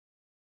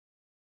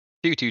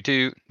Toot toot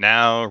toot.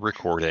 Now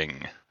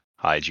recording.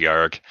 Hi,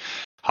 Giarg.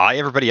 Hi,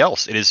 everybody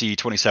else. It is the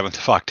 27th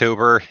of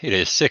October. It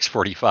is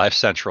 6:45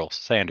 Central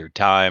Standard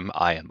Time.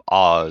 I am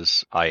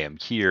Oz. I am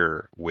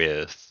here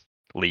with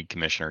League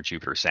Commissioner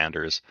Jupiter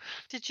Sanders.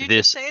 Did you just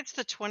This, say it's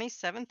the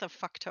 27th of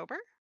Fucktober?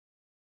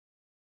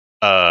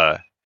 uh,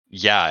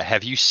 yeah.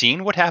 Have you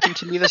seen what happened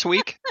to me this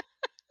week?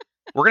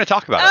 We're gonna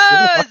talk about it. We're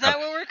gonna Oh, talk is about that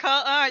what we're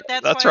called? All right, it.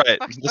 that's That's why it's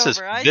right. This is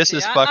Fucktober. I this see.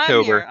 is I'm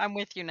Fucktober. here. I'm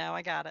with you now.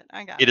 I got it.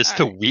 All It is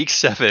the right. Week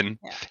 7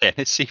 Yeah.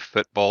 Fantasy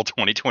Football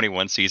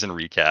 2021 season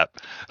recap. All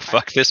right.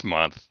 Fuck this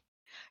month.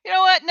 You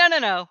know what?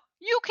 No.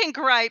 You can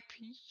gripe.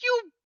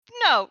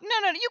 No.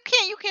 You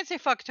can't. You can't say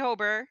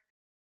Fucktober.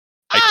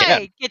 I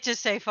can. I get to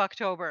say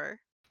Fucktober.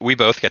 We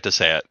both get to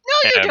say it.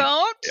 No, you And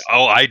don't.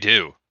 oh, I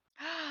do.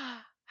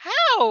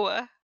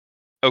 How?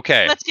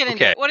 Okay. Let's get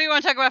into Okay. it. What do you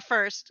want to talk about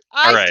first?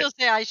 All I right. still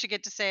say I should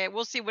get to say it.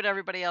 We'll see what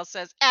everybody else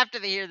says after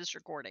they hear this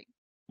recording.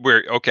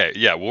 We're okay.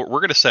 Yeah,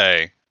 we're gonna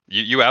say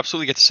you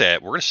absolutely get to say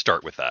it. We're gonna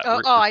start with that.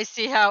 Oh, I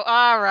see how.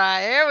 All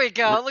right, here we We're,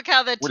 go. Look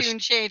how the we're just, tune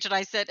changed, and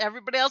I said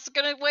everybody else is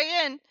gonna weigh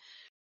in.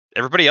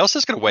 everybody else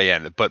is gonna weigh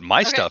in, but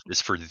my Okay. stuff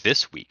is for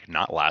this week,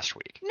 not last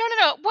week.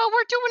 No. Well,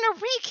 we're doing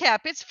a recap.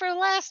 It's for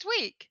last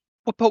week.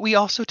 Well, but we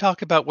also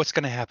talk about what's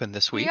gonna happen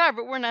this We week. are,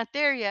 but we're not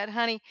there yet,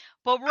 honey.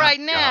 But Oh right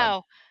God,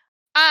 now,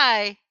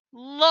 I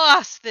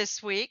lost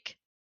this week.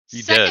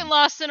 you Second did.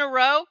 loss in a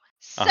row. Uh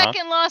huh.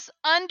 Second loss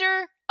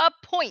under a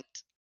point.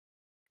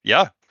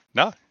 Yeah.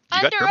 No, you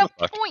got Under a turbo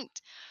fucked.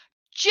 point.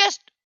 Just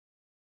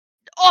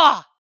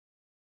oh,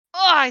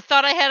 I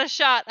thought I had a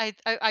shot.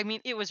 I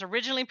mean, it was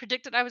originally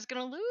predicted I was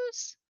gonna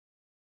lose,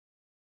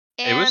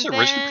 It was and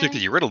originally predicted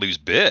then you were gonna lose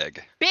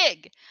big.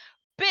 big.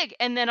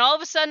 And then all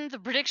of a sudden the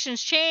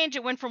predictions changed.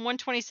 It went from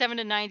 127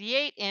 to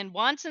 98 in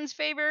Watson's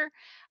favor,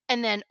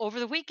 and then over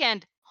the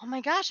weekend, oh my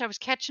gosh, I was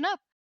catching up.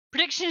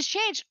 Predictions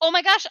changed. Oh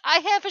my gosh, I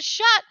have a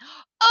shot.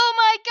 Oh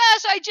my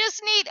gosh, I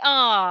just need.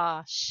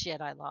 Ah,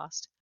 shit, I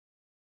lost.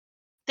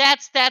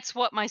 That's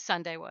what my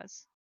Sunday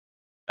was.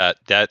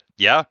 That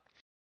yeah.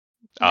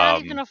 Not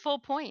even Um, a full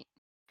point.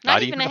 Not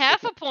not even even a a full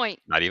half point. a point.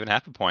 Not even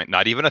half a point.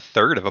 Not even a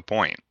third of a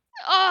point.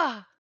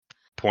 Ah,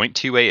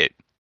 0.28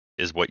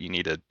 is what you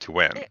needed to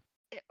win.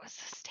 it was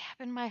a stab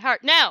in my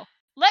heart. Now,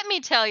 let me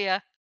tell you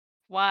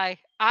why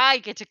I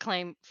get to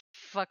claim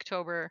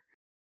Fucktober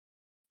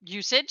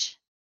usage.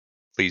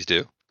 Please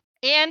do.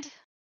 And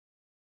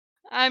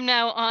I'm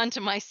now on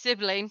to my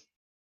sibling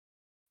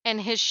and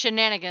his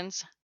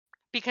shenanigans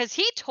because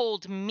he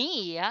told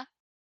me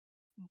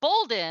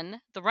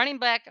Bolden, the running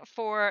back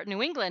for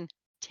New England,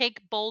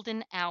 take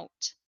Bolden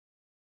out.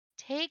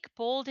 Take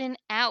Bolden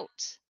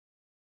out.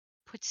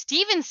 Put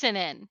Stevenson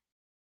in.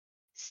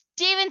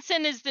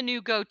 Stevenson is the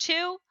new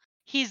go-to.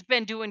 He's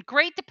been doing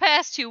great the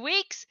past 2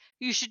 weeks.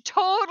 You should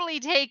totally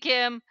take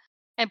him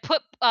and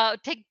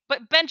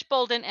bench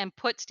Bolden and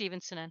put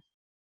Stevenson in.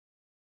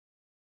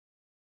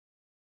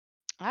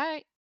 All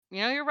right.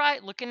 You're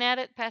right. Looking at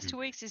it past 2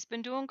 weeks, he's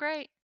been doing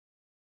great.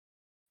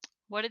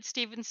 What did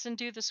Stevenson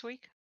do this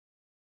week?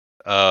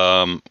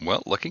 Well,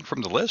 looking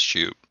from the list,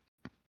 shoot.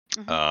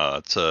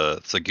 It's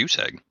a goose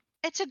egg.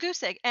 It's a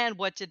goose egg. And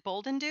what did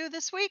Bolden do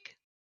this week?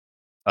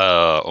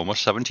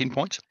 Almost 17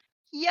 points.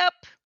 Yep.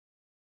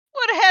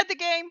 Would have had the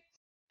game.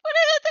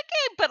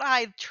 But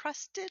I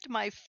trusted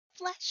my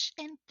flesh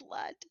and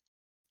blood.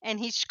 And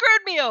he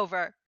screwed me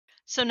over.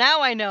 So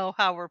now I know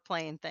how we're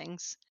playing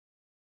things.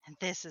 And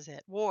this is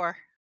it. War.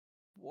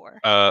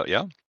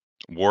 Yeah.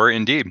 War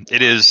indeed.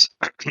 It is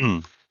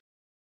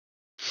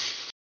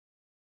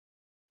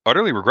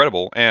utterly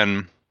regrettable.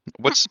 And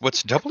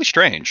what's doubly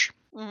strange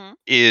Mm-hmm.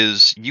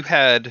 is you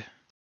had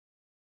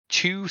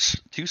two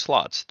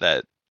slots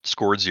that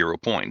scored 0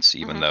 points,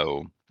 even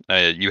though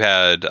you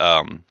had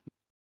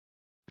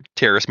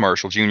Terrace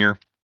Marshall Jr.,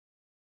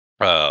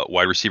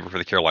 wide receiver for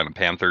the Carolina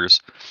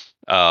Panthers.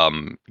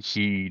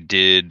 He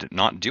did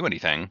not do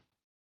anything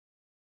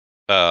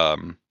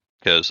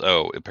because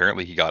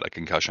apparently he got a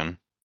concussion.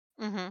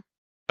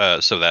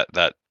 So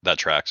that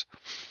tracks.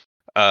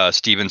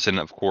 Stevenson,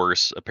 of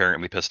course,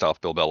 apparently pissed off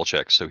Bill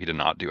Belichick, so he did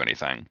not do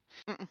anything.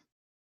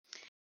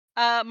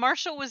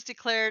 Marshall was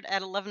declared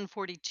at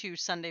 11:42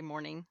 Sunday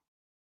morning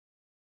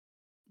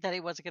that he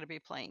wasn't going to be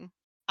playing.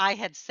 I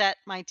had set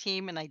my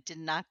team and I did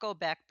not go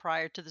back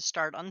prior to the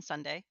start on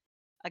Sunday.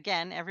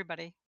 Again,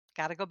 everybody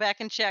got to go back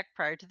and check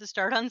prior to the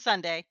start on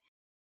Sunday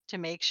to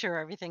make sure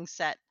everything's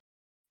set.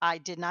 I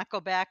did not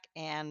go back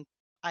and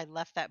I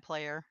left that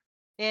player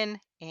in,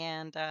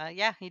 and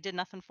he did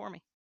nothing for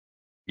me.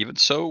 Even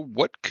so,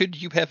 what could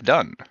you have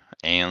done?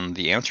 And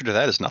the answer to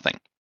that is nothing.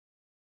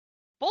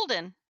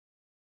 Bolden.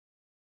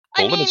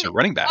 Bolden is your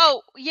running back.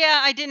 Oh yeah,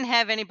 I didn't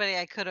have anybody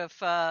I could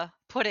have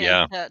put in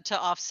Yeah. to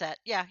offset.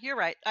 Yeah, you're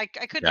right. I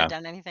couldn't have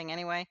done anything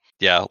anyway.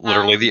 Yeah,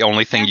 literally the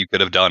only thing yeah. you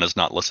could have done is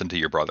not listen to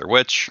your brother,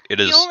 which it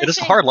The is only a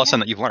thing, hard lesson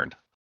that you've learned.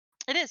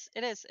 It is.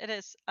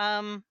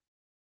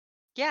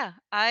 Yeah,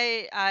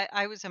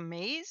 I was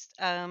amazed.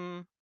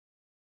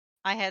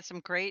 I had some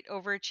great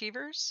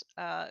overachievers.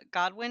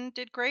 Godwin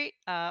did great.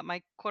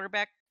 My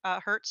quarterback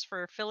Hurts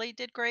for Philly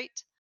did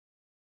great.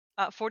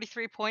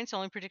 43 points,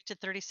 only predicted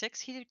 36.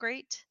 He did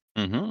great.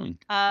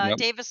 Mm-hmm. Yep.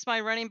 Davis,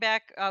 my running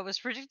back, was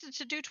predicted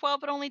to do 12,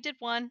 but only did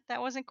one.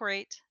 That wasn't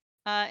great.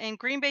 And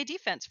Green Bay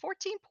defense,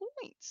 14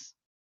 points.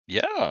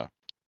 Yeah,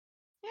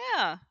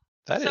 Yeah.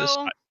 that is.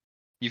 So,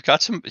 You've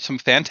got some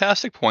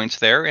fantastic points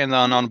there, and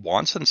then mhm, on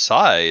Watson's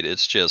side,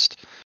 it's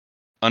just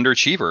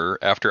underachiever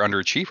after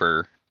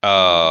underachiever.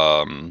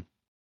 mhm,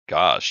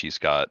 Gosh, he's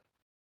got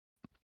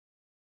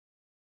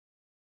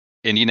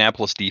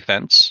Indianapolis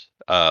defense,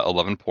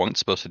 11 points,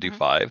 supposed to do mhm,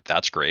 5.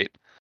 That's great.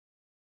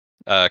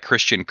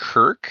 Christian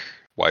Kirk,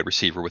 wide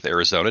receiver with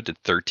Arizona, did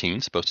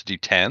 13, supposed to do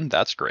 10.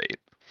 That's great.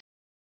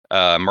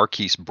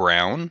 Marquise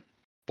Brown,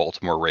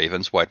 Baltimore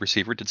Ravens wide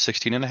receiver, did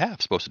 16 and a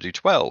half, supposed to do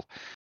 12.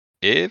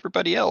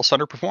 Everybody else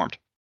underperformed.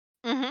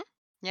 mhm.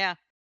 Yeah.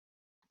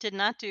 Did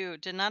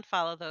not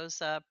follow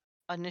those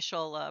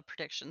initial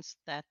predictions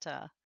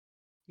that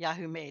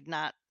Yahoo made.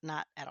 Not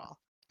at all.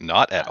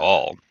 Not at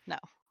all. No,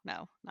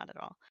 no, not at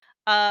all.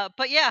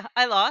 But yeah,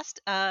 I lost.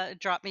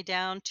 Dropped me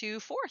down to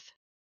fourth.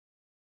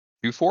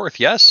 Two fourth,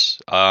 yes.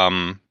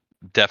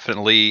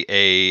 Definitely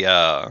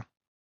a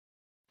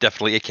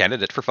definitely a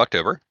candidate for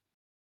Fucktober.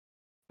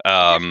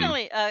 Um,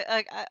 Definitely.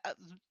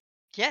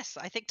 Yes,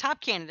 I think top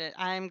candidate.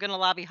 I'm gonna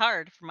lobby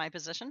hard for my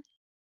position.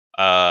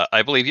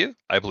 I believe you.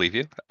 I believe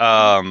you.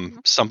 Hmm, hmm,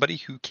 Somebody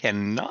who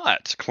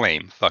cannot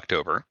claim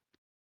Fucktober,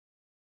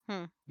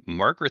 hmm.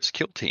 Margaret's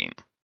Kill Team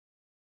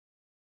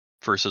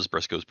versus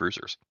Briscoe's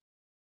Bruisers.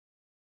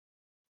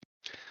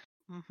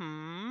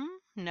 Mm-hmm.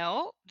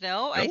 No,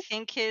 no. I No,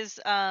 think his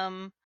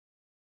Brumman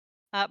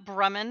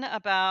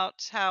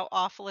about how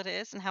awful it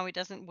is and how he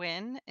doesn't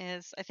win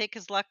is. I think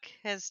his luck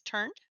has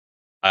turned.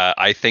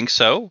 I think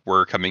so.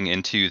 We're coming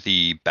into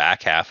the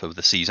back half of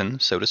the season,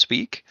 so to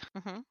speak.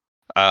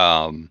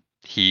 Hmm,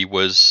 He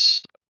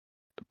was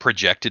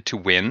projected to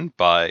win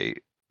by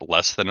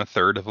less than a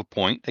third of a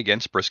point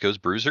against Briscoe's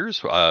Bruisers,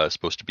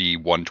 supposed to be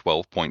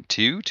 112.2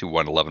 to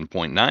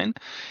 111.9.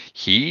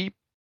 He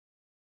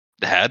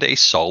had a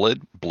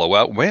solid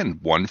blowout win,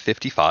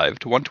 155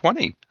 to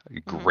 120. hmm.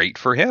 Great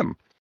for him.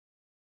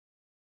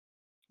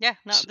 Yeah.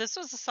 No, this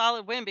was a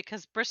solid win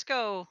because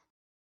Briscoe.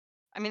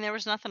 I mean, there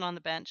was nothing on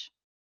the bench.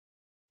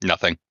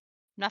 Nothing.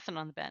 Nothing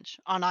on the bench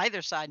on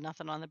either side.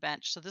 Nothing on the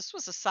bench. So this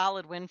was a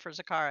solid win for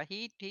Zakara.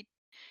 He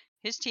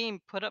his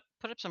team put up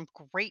some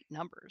great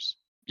numbers.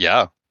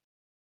 Yeah.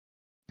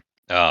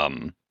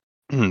 Um,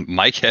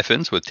 Mike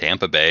Evans with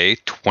Tampa Bay,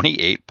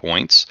 28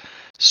 points,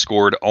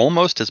 scored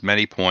almost as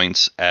many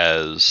points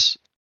as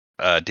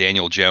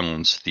Daniel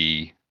Jones,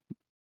 the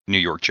New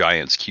York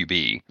Giants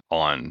QB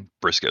on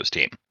Briscoe's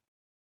team.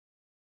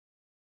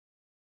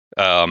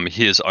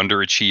 His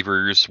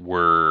underachievers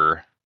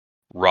were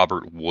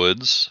Robert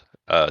Woods,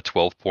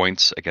 12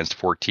 points against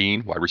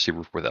 14, wide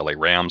receiver for the LA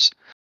Rams.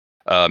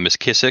 Miss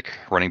Kissick,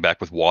 running back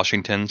with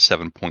Washington,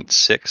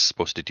 7.6,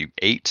 supposed to do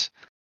 8.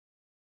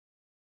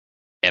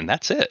 And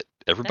that's it. That's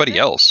Everybody it.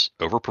 else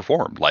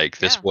overperformed. Like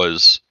this Yeah.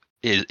 was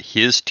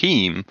his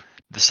team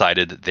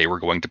decided that they were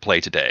going to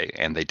play today,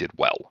 and they did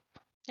well.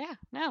 Yeah.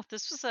 No,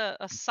 this was a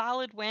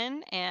solid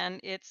win, and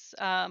it's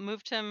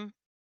moved him.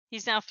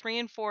 He's now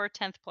 3-4,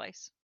 10th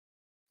place,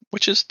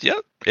 Which is, yeah,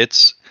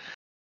 it's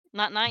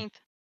not ninth.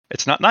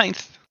 it's not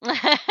ninth.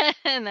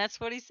 And that's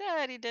what he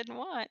said he didn't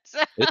want.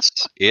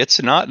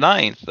 It's not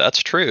ninth.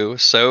 That's true.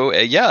 So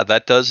yeah,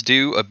 that does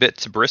do a bit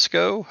to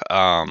Briscoe,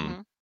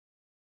 Hmm,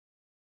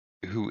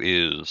 who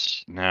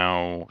is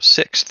now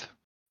sixth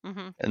hmm.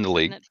 in the Sitting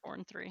league. at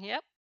 4-3.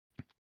 Yep.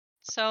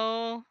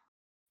 So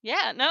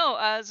yeah, no,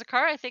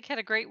 Zakar I think had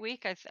a great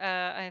week.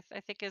 I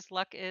think his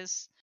luck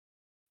is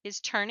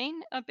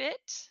turning a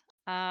bit.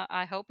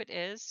 I hope it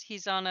is.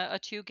 He's on a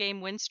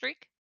 2-game win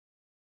streak.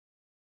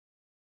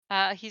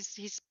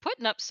 He's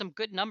putting up some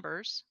good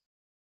numbers.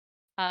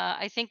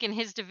 I think in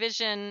his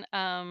division,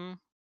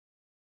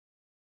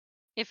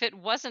 if it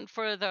wasn't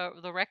for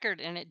the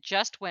record and it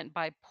just went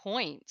by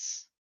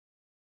points,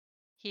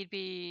 he'd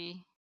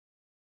be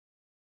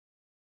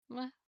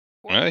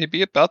fourth. He'd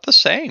be about the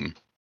same.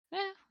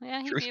 Yeah, yeah,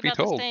 he'd be Truth be about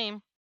the told,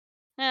 same.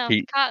 Now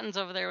he Cotton's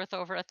over there with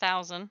over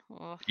 1,000.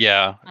 Oh,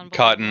 yeah,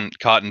 unbelievable.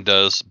 Cotton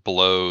does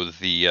blow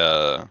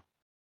the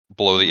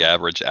Hmm,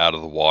 average out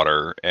of the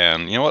water.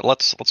 And you know what?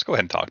 Let's go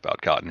ahead and talk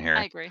about Cotton I here.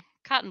 agree.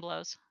 Cotton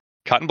blows.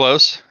 Cotton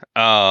blows.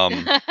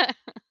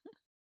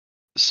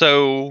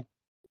 So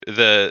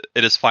it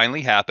has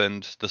finally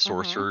happened. The Hmm.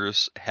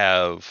 sorcerers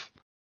have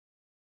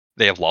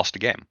lost a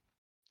game.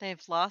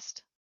 They've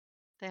lost.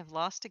 They have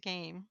lost a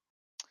game.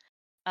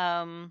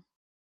 Um,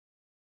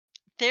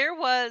 there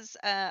was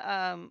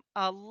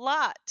a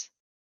lot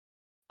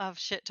of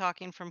shit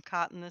talking from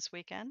Cotton this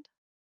weekend.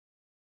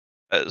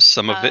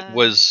 Some of it Uh,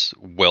 was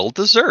well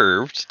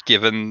deserved,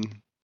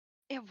 given.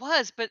 it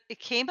was, but it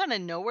came out of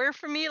nowhere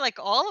for me. Like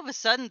all of a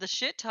sudden, the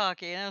shit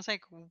talking, and I was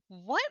like,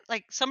 "What?"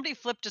 Like somebody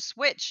flipped a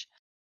switch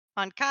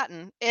on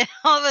Cotton, and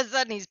all of a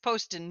sudden he's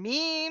posting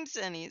memes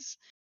and he's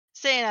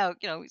saying how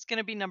he's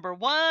gonna be number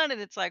one, and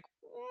it's like,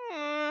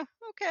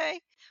 okay,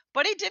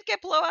 but he did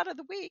get blowout of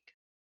the week.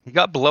 He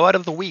got blowout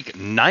of the week.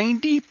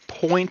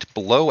 90-point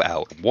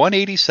blowout.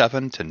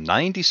 187 to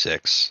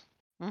 96.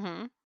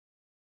 Mm-hmm.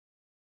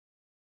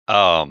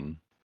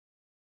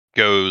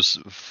 Goes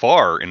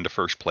far into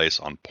first place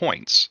on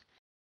points,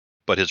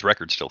 but his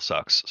record still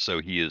sucks. So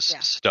he is Yeah.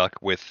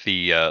 stuck with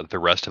the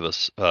rest of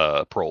us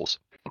proles.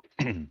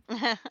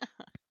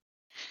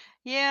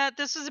 Yeah,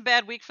 this was a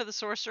bad week for the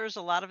sorcerers.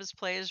 A lot of his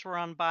players were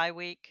on bye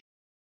week.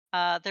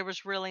 There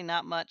was really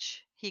not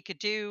much he could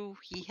do.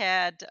 He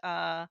had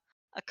a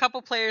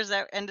couple players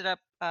that ended up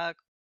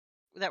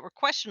that were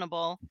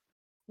questionable.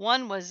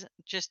 One was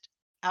just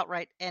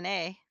outright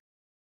NA.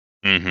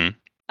 Mm-hmm.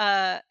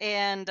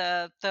 And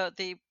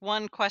the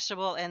one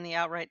questionable and the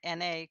outright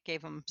NA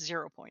gave him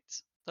 0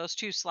 points. Those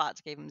two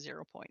slots gave him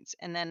 0 points,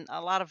 and then a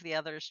lot of the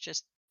others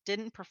just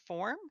didn't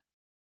perform.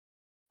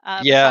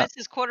 Yeah, Besides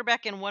his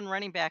quarterback and one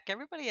running back,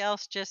 everybody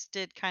else just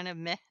did kind of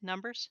meh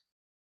numbers.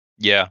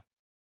 yeah,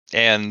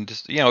 and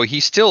he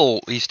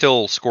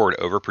still scored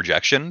over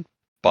projection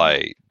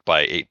Hmm.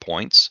 by 8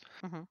 points,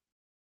 Hmm.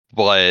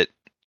 but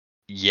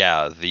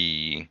yeah,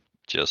 the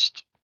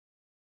just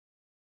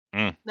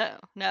mm, No,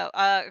 no.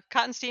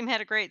 Cotton's team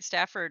had a great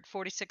Stafford,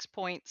 46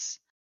 points.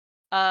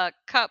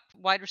 Cup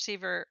wide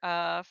receiver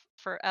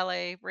for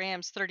LA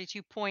Rams,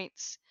 32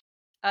 points.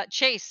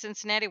 Chase,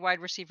 Cincinnati wide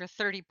receiver,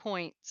 30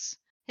 points.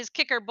 His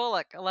kicker,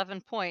 Bullock,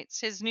 11 points.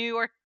 His New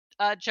York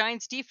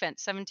Giants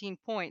defense, 17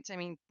 points. I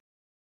mean,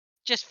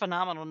 just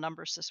phenomenal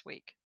numbers this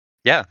week.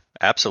 yeah,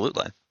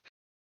 absolutely.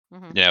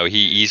 Hmm. He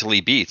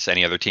easily beats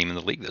any other team in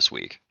the league this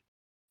week,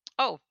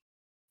 Oh,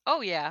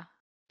 oh yeah,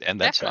 and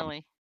then some.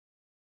 definitely.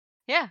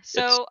 Yeah. It's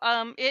So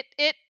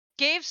it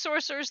gave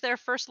Sorcerers their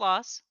first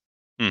loss,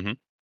 mm-hmm.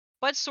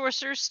 but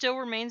Sorcerers still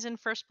remains in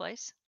first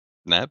place.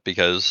 That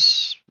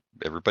because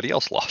everybody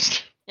else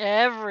lost.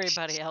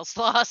 Everybody else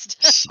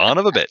lost. Son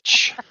of a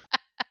bitch.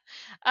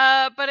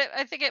 But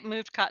I think it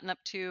moved Cotton up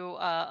to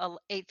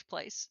eighth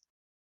place.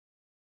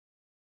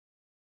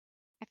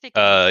 I think it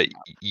moved him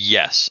up.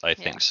 Yes, I Yeah.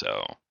 think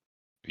so.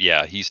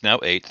 Yeah, he's now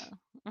eighth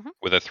Mhm.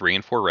 with a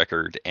 3-4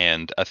 record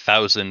and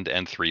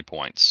 1,003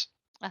 points.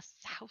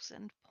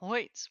 1,000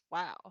 points.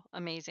 Wow,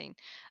 amazing.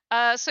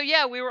 So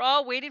yeah, we were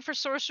all waiting for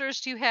sorcerers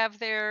to have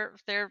their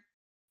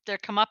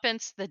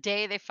comeuppance the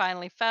day they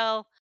finally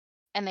fell,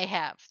 and they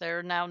have.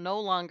 They're now no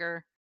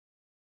longer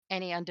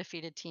any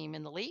undefeated team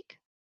in the league.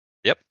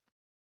 Yep.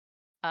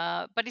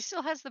 But he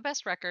still has the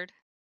best record.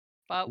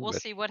 But we'll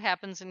With see what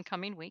happens in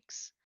coming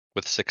weeks.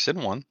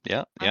 6-1.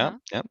 Yeah, Uh yeah, huh.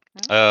 yeah.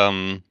 Yeah.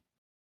 Um.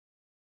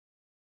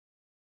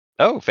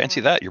 Oh,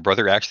 fancy Well, that! Your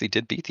brother actually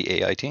did beat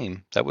the AI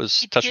team. That was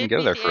he touch and did go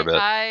beat there the. for a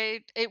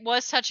bit. It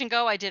was touch and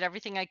go. I did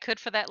everything I could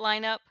for that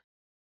lineup,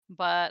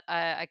 but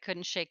I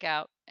couldn't shake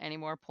out any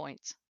more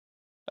points.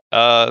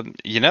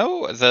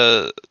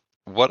 The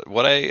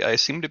what I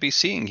seem to be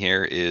seeing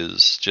here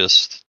is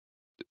just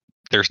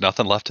there's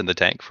nothing left in the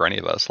tank for any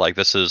of us. Like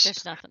this is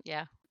There's nothing.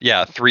 Yeah.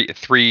 yeah, three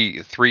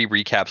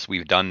recaps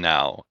we've done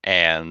now,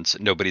 and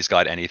nobody's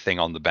got anything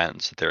on the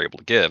bench that they're able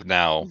to give.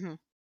 Now, Hmm.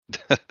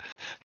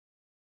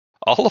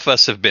 all of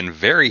us have been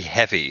very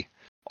heavy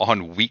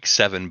on week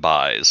 7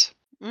 buys,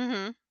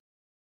 Hmm.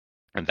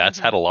 and that's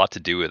Hmm. had a lot to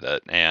do with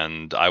it.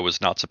 And I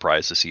was not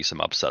surprised to see some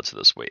upsets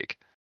this week.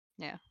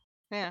 Yeah.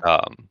 Yeah.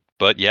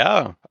 But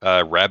yeah,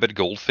 Rabid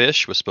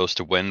Goldfish was supposed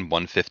to win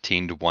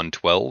 115 to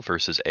 112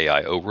 versus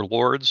AI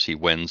Overlords. He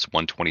wins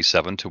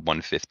 127 to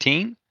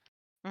 115.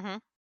 Hmm.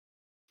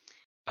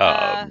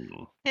 Uh,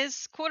 Um,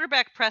 his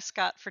quarterback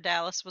Prescott for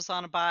Dallas was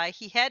on a bye.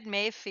 He had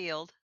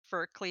Mayfield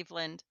for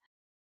Cleveland,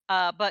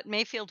 but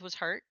Mayfield was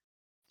hurt,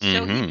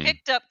 so he mhm.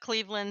 picked up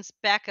Cleveland's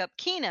backup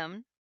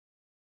Keenum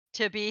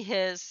to be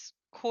his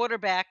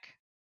quarterback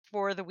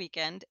for the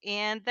weekend,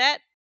 and that.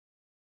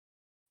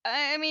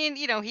 I mean,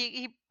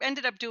 he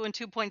ended up doing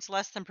 2 points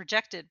less than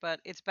projected, but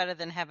it's better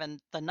than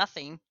having the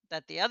nothing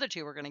that the other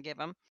two were going to give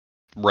him.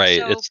 Right.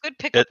 So good It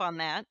pickup on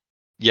that.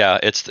 Yeah,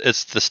 it's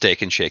the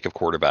steak and shake of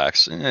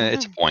quarterbacks.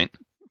 It's a point.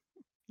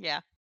 Yeah,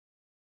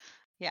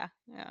 yeah,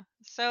 yeah.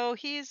 So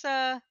he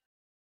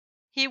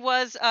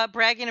was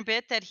bragging a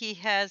bit that he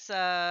has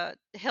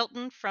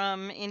Hilton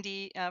from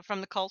Indy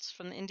from the Colts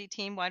from the Indy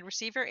team wide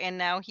receiver, and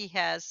now he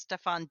has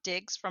Stephon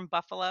Diggs from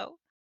Buffalo.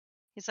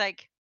 He's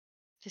like,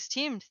 this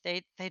team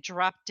they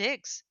dropped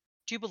Diggs.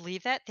 Do you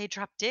believe that they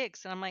dropped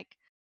Diggs? And I'm like,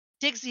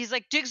 Diggs. He's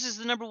like, Diggs is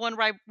the number one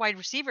wide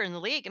receiver in the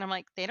league, and I'm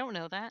like, they don't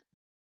know that.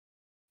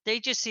 They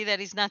just see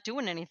that he's not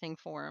doing anything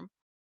for him.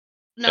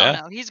 No,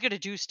 Yeah, no, he's gonna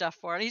do stuff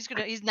for it.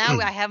 He's now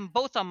I have them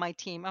both on my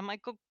team. I'm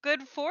like,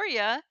 good for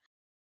you.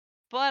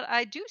 But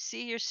I do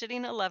see you're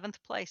sitting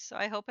 11th place, so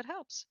I hope it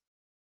helps.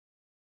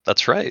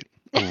 that's right.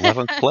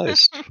 11th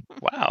place.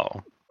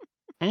 Wow.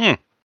 Hmm.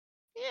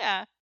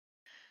 Yeah,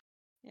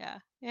 yeah,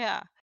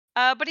 yeah.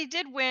 But he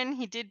did win.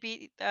 He did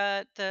beat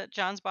the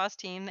John's Boss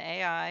team, the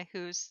AI,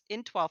 who's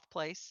in 12th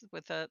place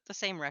with the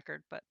same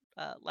record but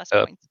less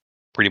Uh, points.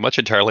 Pretty much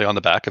entirely on the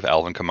back of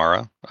Alvin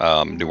Kamara,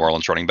 New Hmm.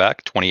 Orleans running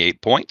back,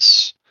 28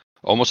 points,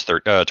 Hmm. almost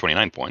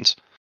 29 points.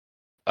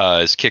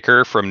 His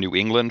kicker from New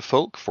England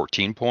folk,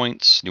 14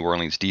 points. New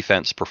Orleans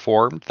defense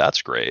performed.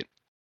 That's great.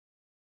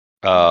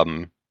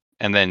 Hmm.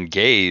 And then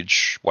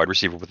Gage, wide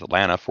receiver with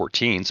Atlanta,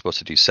 14, supposed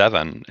to do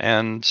 7.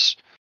 And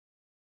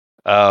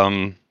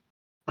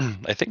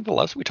I think the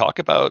less we talk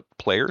about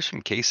players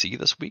from KC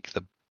this week,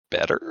 the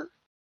better.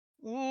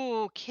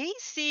 Ooh,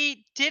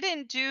 Casey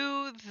didn't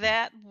do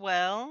that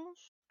well.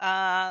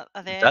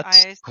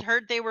 That's I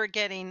heard they were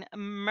getting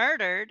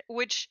murdered,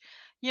 which,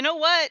 you know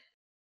what?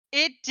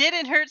 It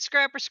didn't hurt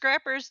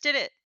Scrappers, did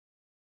it?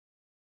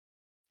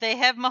 They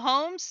have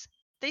Mahomes.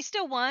 They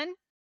still won.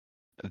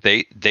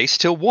 they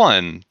still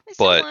won, They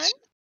still but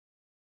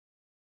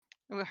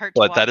won. It hurt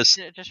to but that watch. is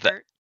Did it just that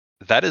hurt?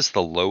 that is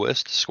the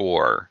lowest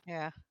score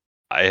Yeah.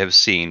 I have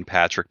seen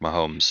Patrick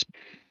Mahomes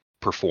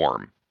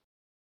perform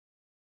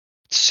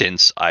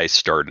since I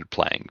started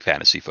playing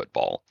fantasy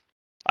football.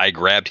 I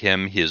grabbed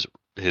him his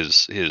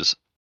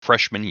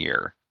freshman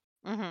year.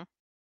 Mhm.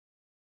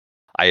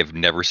 I have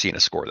never seen a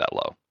score that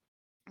low.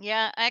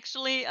 Yeah,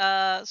 actually,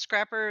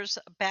 Scrappers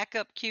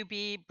backup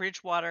QB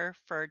Bridgewater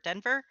for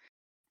Denver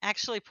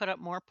actually put up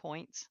more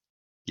points.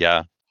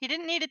 Yeah, He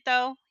didn't need it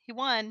though. He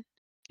won.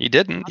 he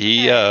didn't. That's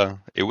okay.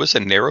 It was a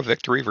narrow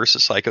victory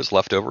versus Psycho's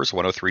leftovers,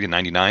 103 to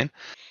 99.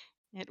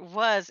 It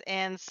was,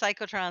 and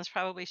Psychotron's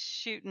probably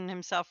shooting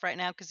himself right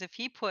now because if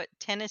he put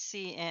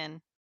Tennessee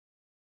in,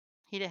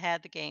 he'd have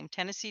had the game.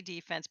 Tennessee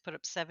defense put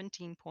up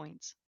 17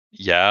 points.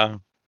 Yeah.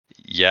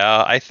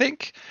 Yeah, I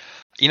think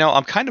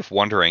I'm kind of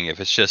wondering if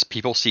it's just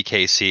people see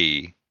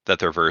KC that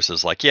their verse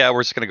is like, yeah,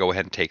 we're just going to go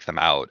ahead and take them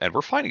out. And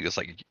we're finding this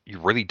like you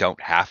really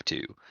don't have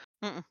to.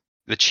 Mm-mm.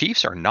 The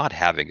Chiefs are not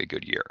having a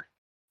good year.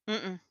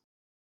 Mm-mm.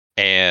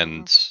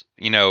 And,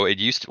 Mm-mm. it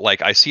used to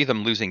like I see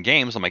them losing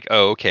games. I'm like,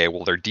 oh, okay,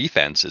 well, their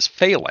defense is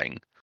failing.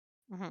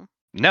 Mm-hmm.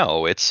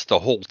 No, it's the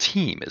whole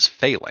team is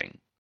failing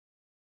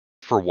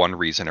for one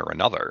reason or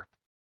another.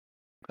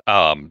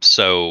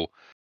 So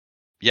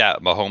yeah,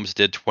 Mahomes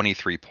did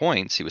 23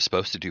 points. He was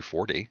supposed to do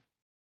 40.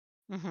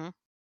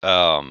 Mm-hmm.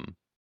 Um,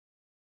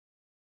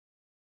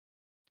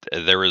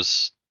 there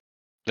was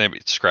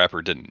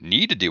Scrapper didn't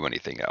need to do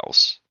anything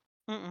else,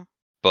 Mm-mm.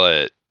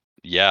 but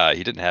yeah,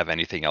 he didn't have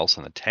anything else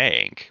in the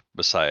tank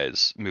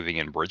besides moving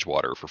in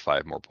Bridgewater for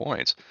 5 more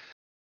points.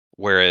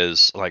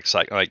 Whereas like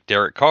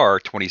Derek Carr,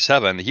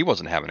 27, he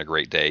wasn't having a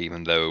great day,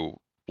 even though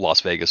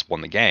Las Vegas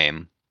won the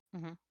game.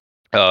 Mm-hmm.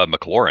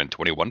 McLaurin,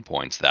 21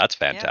 points. That's Yep.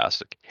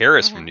 fantastic.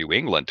 Harris from Mm-hmm. New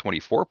England,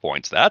 24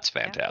 points. That's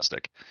Yep.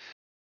 fantastic.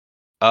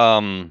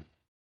 Um,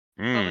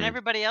 But when hmm,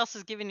 everybody else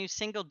is giving you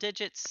single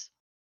digits,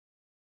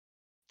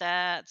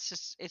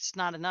 it's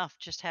not enough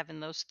just having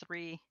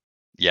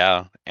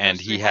yeah, those and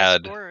three he high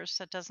had scorers.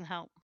 That doesn't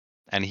help.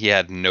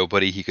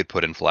 nobody he could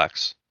put in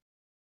flex.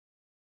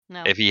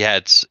 No. If he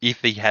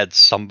had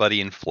somebody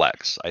in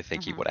flex, I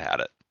think he Mm-hmm. would have had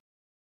it.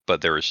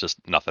 But there was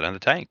just nothing in the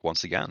tank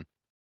once again.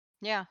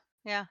 Yeah.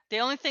 Yeah. The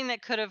only thing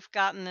that could have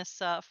gotten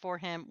this for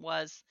him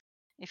was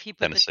if he put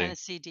the Tennessee.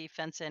 Tennessee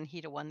defense in,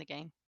 he'd have won the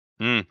game.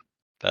 Hmm.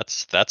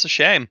 That's a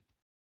shame.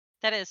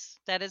 That is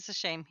a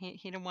shame.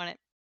 He'd have won it.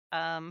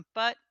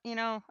 But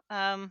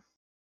I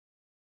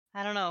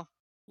don't know.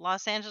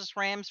 Los Angeles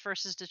Rams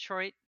versus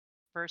Detroit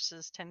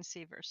versus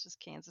Tennessee versus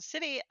Kansas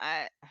City.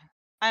 I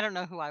don't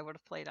know who I would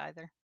have played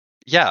either.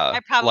 Yeah, I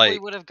probably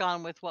like would have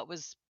gone with what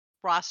was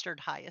rostered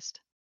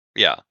highest.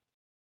 yeah.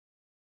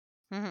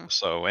 Hmm.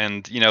 So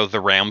and the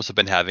Rams have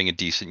been having a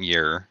decent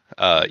year,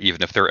 Hmm.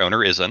 even if their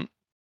owner isn't.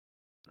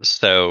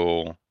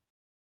 So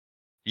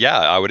yeah,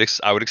 I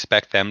would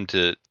expect them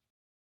to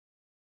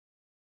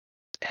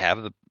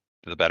have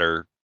the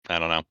better. I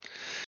don't know,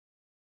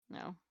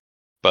 No,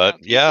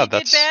 but no. yeah, KC did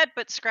that's bad,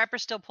 but Scrapper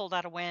still pulled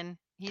out a win.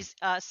 He's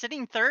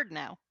sitting third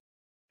now.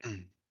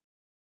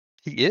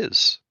 he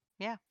is.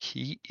 Yeah,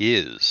 He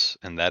is,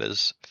 and that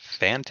is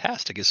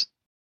fantastic. Is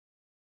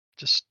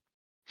just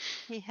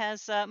he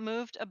has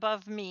moved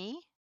above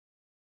me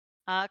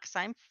because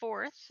I'm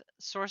fourth.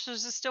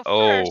 Sources is still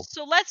oh first.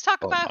 So let's talk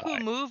oh about who my,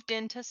 moved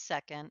into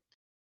second.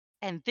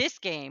 And this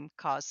game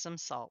caused some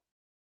salt,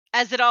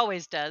 as it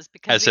always does,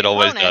 because as the it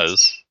always opponent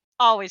does.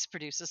 always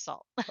produces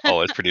salt.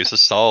 Always produce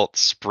assault.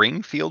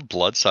 Springfield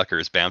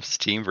Bloodsuckers, Bam's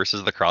team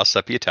versus the Cross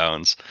Sepia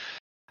Tones.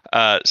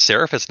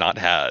 Seraph has not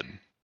had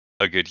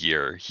a good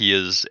year. He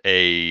is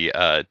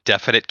a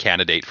definite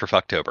candidate for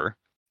Fucktober,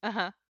 Uh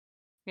huh.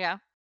 Yeah.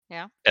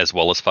 Yeah. as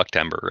well as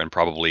Fucktember, and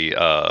probably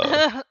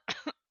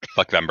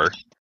Fuckvember.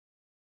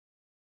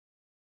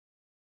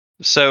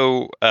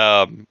 So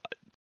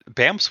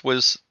Bamps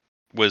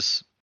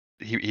was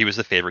he was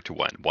the favorite to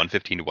win,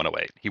 115 to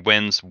 108. He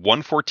wins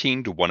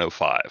 114 to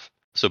 105.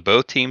 So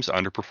both teams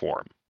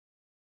underperform.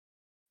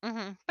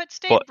 But But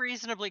stayed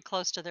reasonably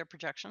close to their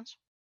projections.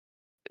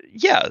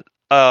 yeah,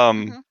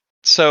 um, Hmm.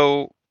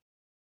 so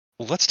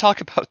let's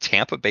talk about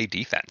Tampa Bay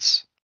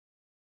defense.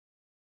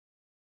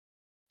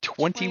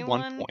 21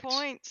 21 points.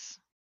 points.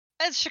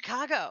 It's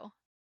Chicago.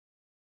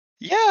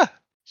 Yeah,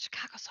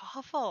 Chicago's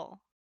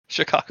awful.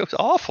 Chicago's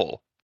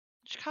awful.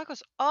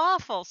 Chicago's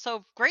awful.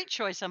 So great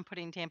choice on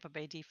putting Tampa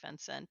Bay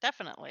defense in.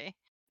 Definitely.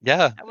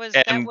 Yeah,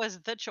 That and was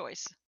the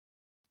choice.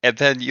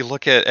 then you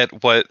look at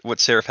what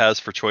Seraph has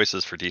for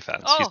choices for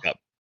defense. He's Oh, got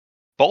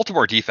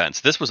Baltimore defense.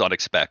 This was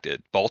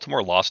unexpected.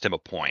 Baltimore lost him a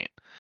point.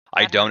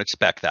 I That hurt. don't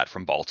expect that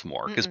from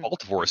Baltimore because Mm-mm.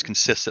 Baltimore is Mm-mm.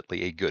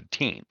 consistently a good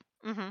team,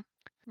 Mhm.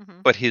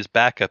 Mhm. but his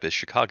backup is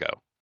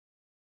Chicago.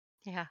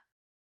 Yeah.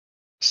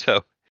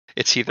 So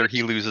it's either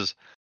he Which loses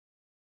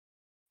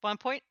 1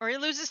 point or he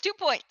loses 2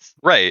 points.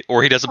 right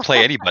or he doesn't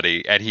play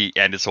anybody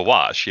and it's a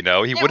wash. He would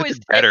have been It was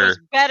better.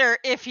 better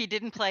if he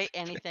didn't play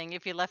anything,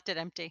 if he left it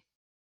empty.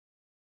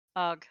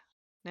 Ugh.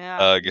 Yeah.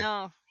 Ugh.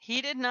 No,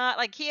 he did not.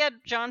 Like he had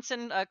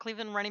Johnson,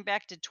 Cleveland running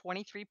back, did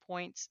 23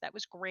 points. That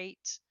was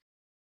great.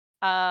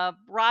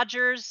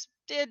 Rogers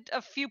did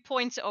a few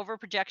points over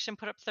projection,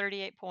 put up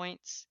 38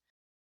 points.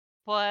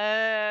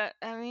 But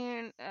I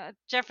mean,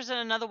 Jefferson,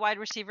 another wide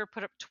receiver,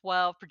 put up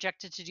 12,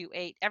 projected to do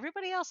 8.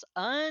 Everybody else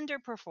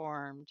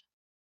underperformed.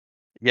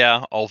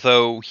 Yeah,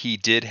 although he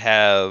did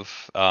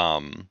have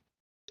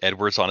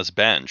Edwards on his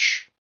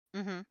bench,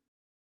 Mm-hmm.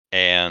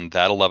 and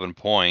that 11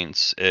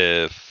 points,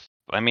 if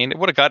I mean, it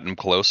would have gotten him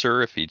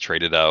closer if he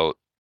traded out.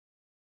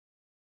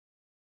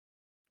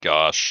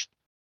 Gosh,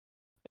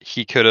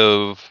 he could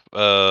have.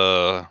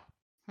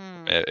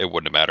 Hmm. It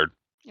wouldn't have mattered.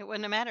 It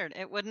wouldn't have mattered.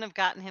 It wouldn't have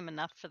gotten him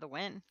enough for the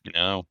win. You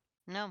know.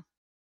 No.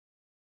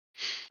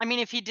 I mean,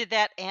 if he did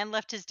that and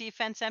left his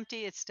defense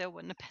empty, it still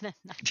wouldn't have been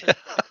enough for the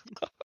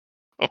win.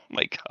 Oh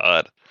my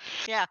god.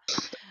 Yeah.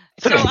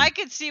 So I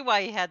could see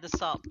why he had the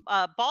salt.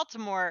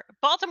 Baltimore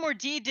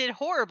D did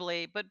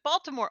horribly, but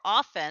Baltimore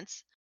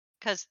offense,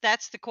 because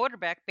that's the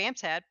quarterback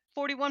Bams had,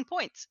 41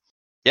 points.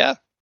 Yeah.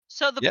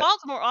 So the Yeah.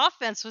 Baltimore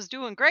offense was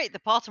doing great. The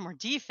Baltimore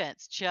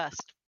defense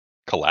just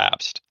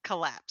Collapsed.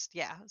 collapsed.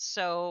 Yeah.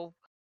 So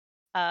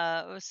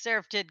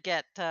Seraph did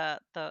get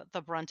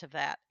the brunt of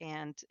that,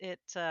 and it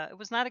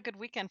was not a good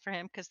weekend for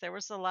him because there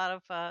was a lot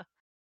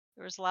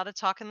of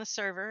talk in the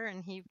server,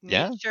 and he made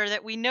Yeah. sure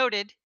that we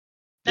noted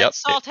that Yep.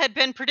 salt had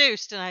been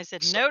produced, and I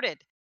said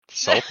noted.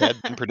 Salt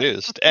had been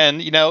produced,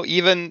 and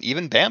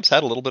even Bamps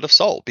had a little bit of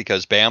salt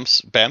because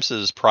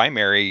Bamps's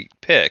primary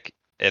pick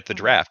at the Hmm.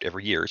 draft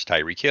every year is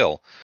Tyreek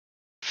Hill,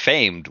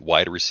 famed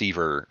wide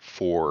receiver Hmm.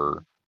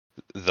 for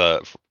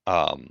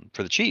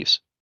the Chiefs,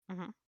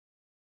 Hmm.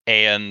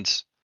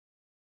 and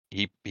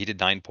he did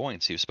 9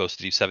 points. He was supposed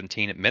to do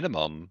 17 at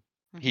minimum.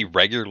 He Hmm.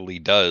 regularly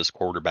does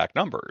quarterback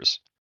numbers,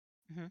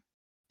 Hmm.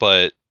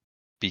 but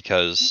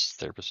because He's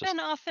there was just been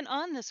off and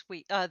on this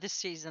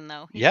season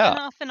though. He's yeah been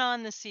off and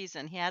on this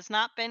season. He has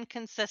not been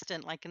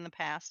consistent like in the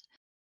past.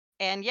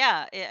 And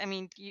yeah, I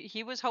mean,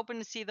 he was hoping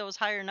to see those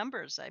higher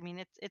numbers. I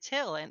mean, it's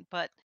Hill, and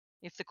but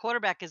if the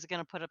quarterback is going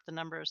to put up the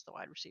numbers, the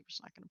wide receiver's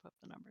not going to put up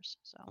the numbers.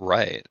 So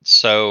right.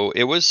 So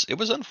it was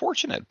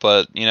unfortunate,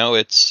 but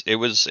it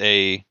was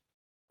a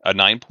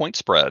 9 point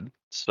spread. hmm.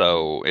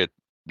 So it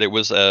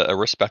was a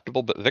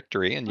respectable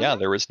victory. And yeah, Hmm.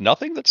 there was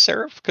nothing that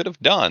Seraph could have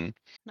done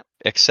No,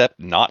 except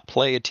not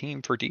play a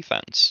team for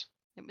defense.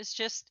 it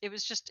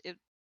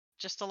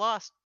just a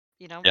loss.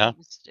 You know, Yeah,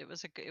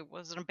 it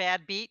wasn't a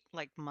bad beat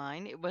like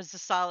mine. It was a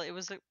solid. It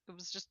was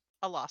just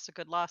a loss, a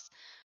good loss.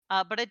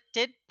 But it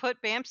did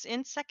put Bamps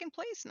in second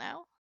place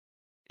now.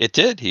 it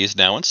did. He's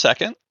now in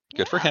second.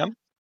 Good for Yeah. him.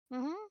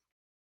 Hmm.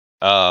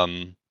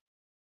 Um,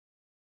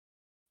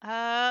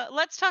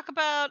 Let's talk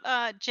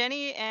about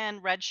Jenny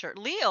and Red Shirt.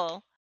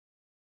 Leal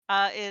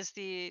is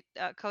the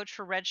coach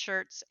for Red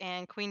Shirts,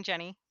 and Queen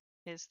Jenny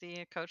is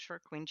the coach for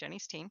Queen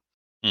Jenny's team.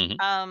 mhm.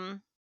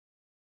 Um,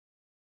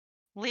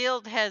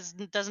 Leal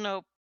doesn't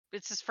know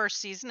it's his first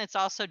season. It's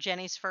also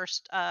Jenny's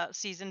first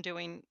season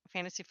doing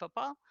fantasy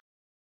football.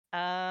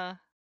 Uh,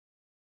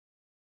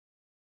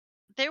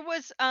 there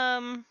was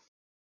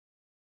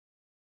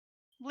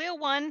Leal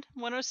won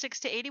 106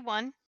 to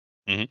 81.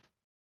 Mhm.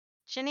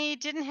 Jenny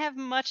didn't have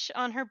much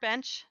on her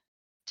bench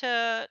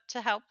to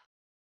help.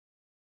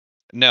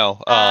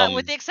 No,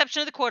 With the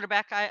exception of the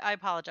quarterback, I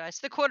apologize.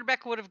 The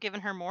quarterback would have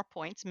given her more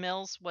points.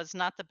 Mills was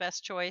not the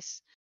best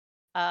choice.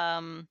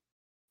 Um,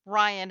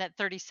 Ryan at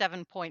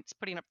 37 points,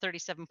 putting up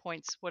 37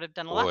 points, would have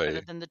done a lot better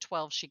boy, than the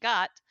 12 she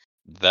got.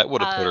 that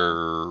would have put Uh,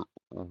 her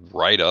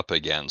right up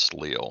against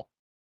Leal.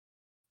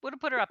 would have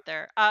put her up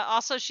there.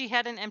 Also, she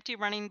had an empty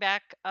running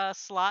back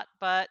slot,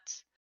 but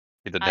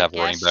He didn't I have a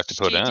running guess back to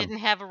put she in. didn't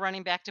have a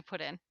running back to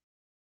put in.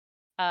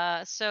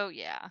 So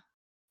yeah.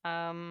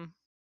 Um,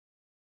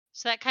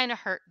 so that kind of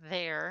hurt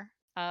there.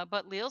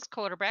 But Leal's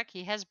quarterback,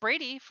 he has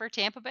Brady for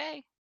Tampa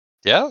Bay.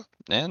 Yeah,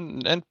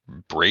 and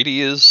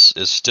Brady is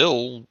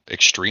still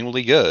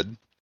extremely good.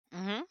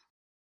 Hmm.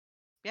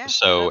 Yeah, put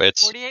So up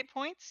it's 48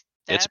 points.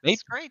 it's made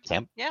That's great.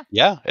 Tampa, Yeah.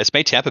 yeah, it's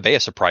made Tampa Bay a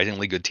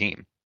surprisingly good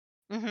team.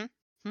 Mhm.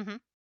 Mhm.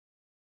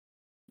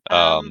 Um,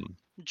 Um,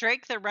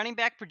 Drake, their running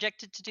back,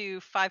 projected to do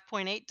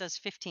 5.8, does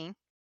 15.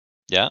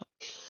 yeah.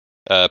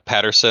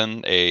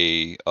 Patterson,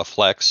 a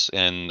flex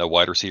in a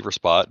wide receiver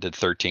spot, did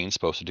 13,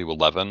 supposed to do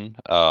 11.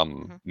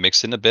 Mhm.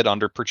 Mixed in a bit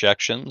under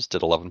projections,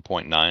 did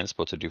 11.9,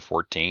 supposed to do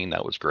 14.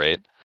 That was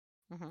great.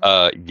 Mhm.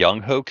 Mhm.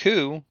 Young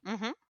Hoku,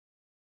 Mhm.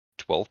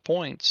 12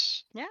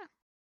 points. Yeah.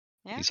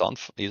 Yeah.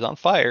 He's on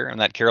fire,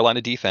 and that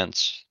Carolina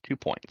defense, 2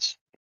 points.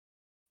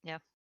 Yeah.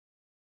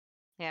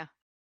 Yeah.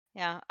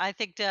 Yeah. I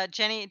think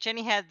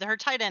Jenny had her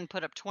tight end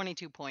put up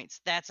 22 points.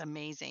 That's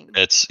amazing.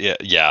 It's yeah,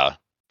 yeah.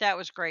 That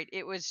was great.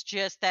 It was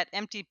just that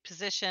empty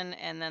position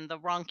and then the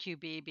wrong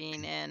QB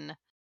being in.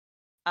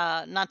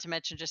 Not to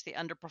mention just the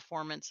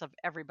underperformance of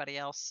everybody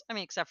else. I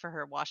mean, except for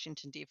her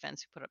Washington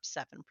defense, who put up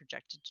 7,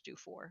 projected to do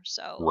 4.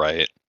 So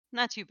Right.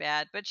 not too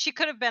bad. But she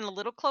could have been a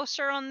little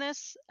closer on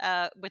this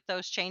with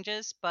those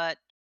changes. But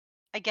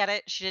I get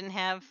it. She didn't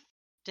have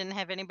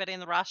anybody in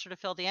the roster to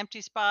fill the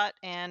empty spot,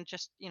 and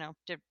just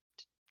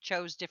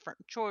chose different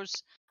chose.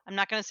 I'm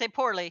not going to say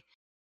poorly.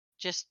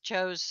 Just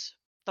chose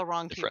the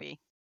wrong Different. QB.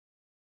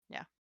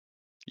 Yeah.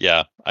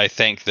 Yeah, I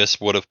think this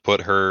would have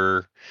put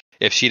her.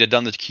 If she'd have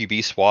done the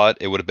QB SWAT,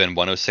 it would have been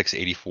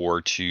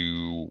 106.84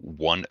 to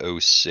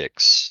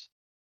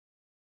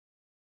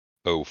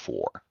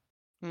 106.04.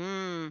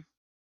 Mm,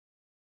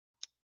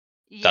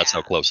 That's how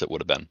yeah. close it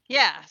would have been.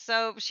 Yeah.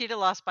 So she'd have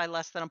lost by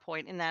less than a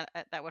point, and that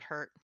would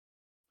hurt.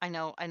 I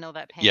know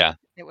that Yeah, pain.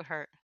 It would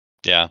hurt.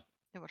 yeah.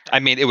 It would I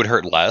hurt. mean, it would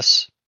hurt So,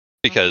 less mhm.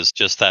 because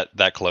just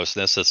that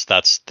closeness.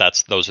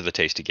 That's those are the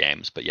tasty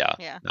games. But yeah,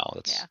 Yeah.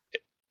 no, Yeah.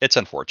 it's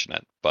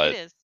unfortunate. It But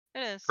is. It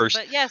is. first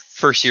But yes,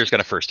 first year's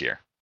gonna first year.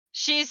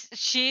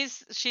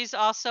 she's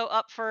also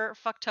up for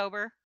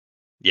Fucktober.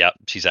 Yeah,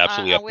 she's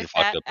absolutely up for With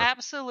that, Fucktober.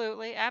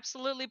 absolutely,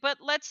 absolutely. But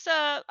let's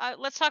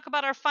talk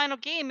about our final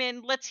game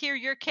and let's hear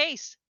your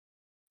case.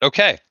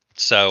 Okay,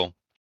 so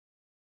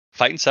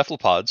fighting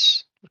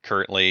cephalopods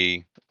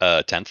currently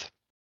 10th.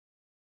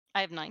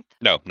 I have ninth.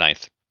 No,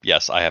 ninth.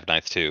 Yes, I have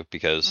ninth too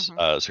because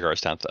Mm-hmm.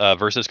 Cigar's 10th.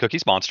 Versus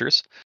Cookie's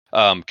Monsters.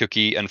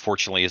 Cookie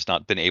unfortunately has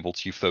not been able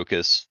to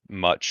focus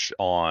much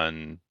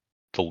on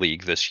the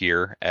league this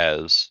year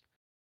as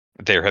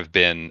there have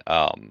been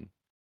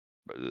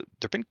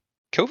there've been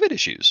COVID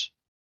issues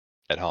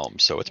at home.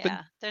 So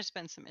Yeah, there's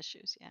been some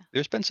issues. Yeah.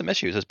 there's been some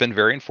issues. It's been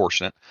very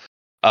unfortunate.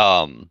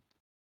 Um,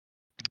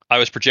 I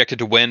was projected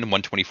to win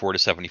 124 to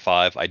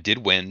 75. I did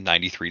win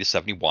 93 to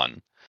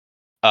 71.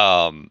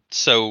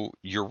 So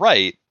you're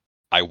right.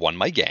 I won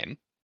my game.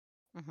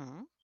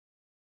 Mm-hmm.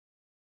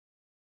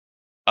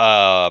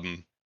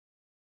 Um,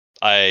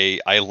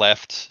 I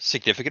left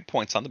significant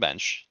points on the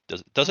bench.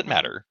 Doesn't Mm-hmm.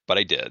 matter, but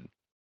I did.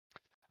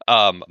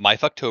 My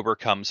Fucktober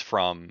comes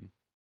from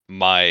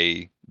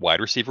my wide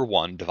receiver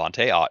one,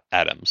 Devontae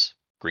Adams,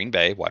 Green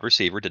Bay wide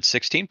receiver, did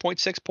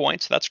 16.6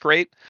 points. That's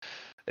great.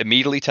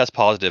 Immediately test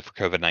positive for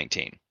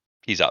COVID-19.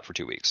 He's out for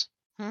 2 weeks.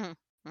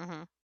 Mm-hmm.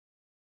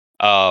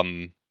 Mm-hmm.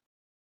 Um,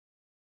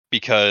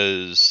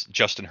 because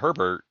Justin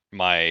Herbert,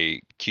 my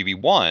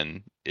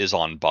QB1, is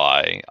on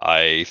bye.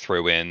 I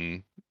throw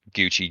in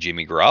Gucci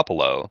Jimmy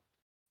Garoppolo,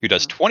 who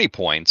does Mm-hmm. 20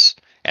 points,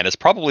 and it's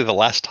probably the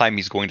last time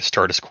he's going to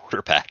start as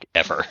quarterback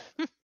ever.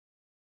 Hmm.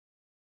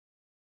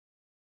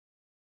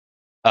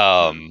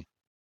 Um,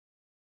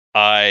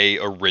 I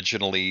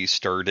originally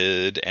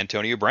started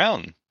Antonio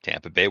Brown,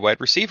 Tampa Bay wide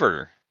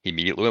receiver. He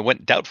immediately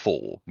went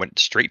doubtful, went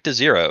straight to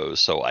zero,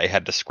 so I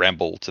had to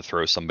scramble to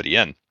throw somebody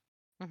in.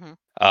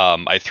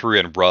 Mm-hmm. I threw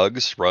in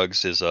Ruggs.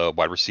 Ruggs is a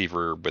wide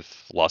receiver with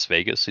Las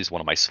Vegas. He's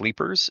one of my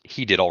sleepers.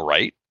 He did all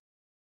right.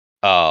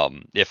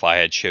 If I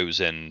had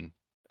chosen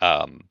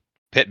um,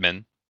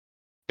 Pittman,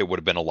 it would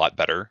have been a lot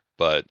better.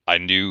 But I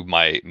knew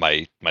my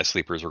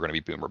sleepers were going to be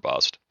boom or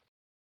bust.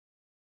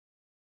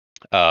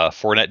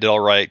 Fournette did all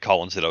right.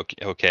 Collins did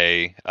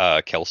okay.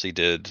 Kelsey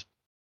did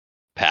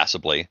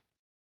passably.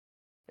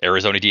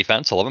 Arizona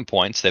defense, 11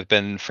 points. They've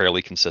been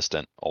fairly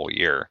consistent all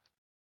year.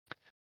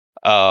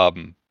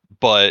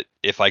 But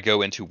if I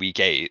go into week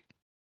 8,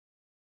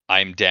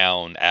 I'm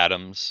down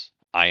Adams.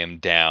 I am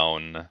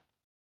down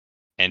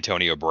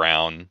Antonio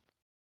Brown.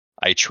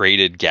 I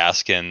traded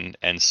Gaskin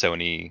and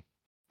Sony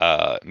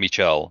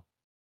Michel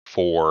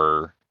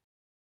for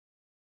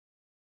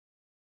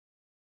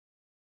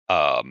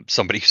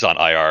somebody who's on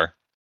IR.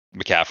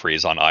 McCaffrey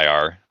is on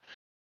IR.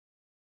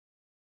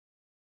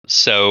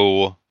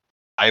 So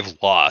I've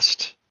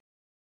lost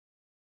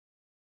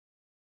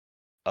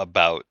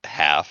about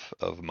half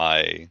of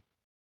my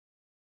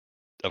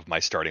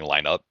starting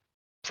lineup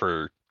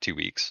for 2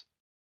 weeks,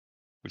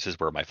 which is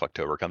where my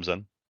Fucktober comes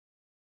in.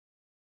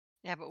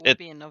 Yeah, but we'll It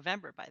be in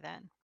November by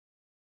then.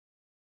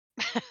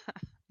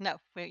 No,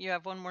 you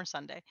have one more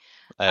Sunday.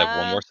 I have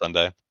one Uh, more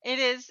Sunday. it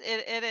is.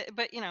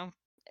 But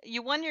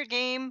you won your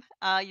game.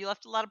 You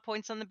left a lot of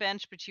points on the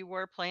bench, but you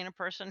were playing a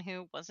person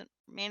who wasn't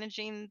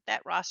managing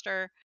that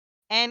roster.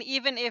 And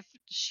even if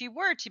she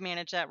were to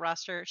manage that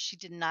roster, she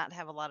did not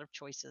have a lot of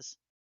choices.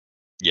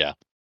 Yeah,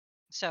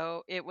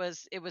 So it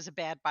was a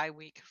bad bye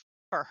week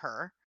for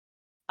her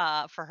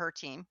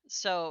team.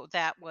 So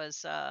that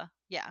was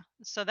yeah.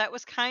 So that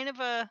was kind of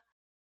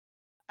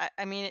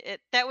I mean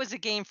it that was a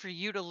game for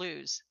you to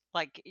lose.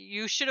 Like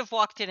you should have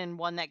walked in and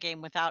won that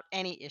game without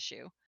any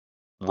issue.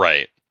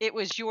 right, It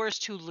was yours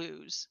to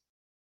lose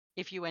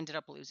if you ended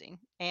up losing.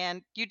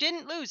 And you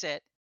didn't lose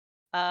it,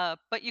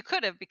 but you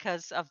could have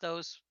because of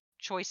those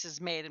choices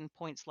made and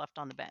points left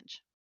on the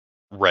bench.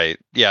 right.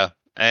 Yeah,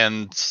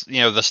 and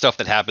the stuff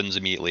that happens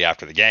immediately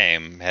after the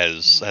game Hmm.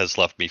 has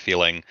left me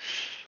feeling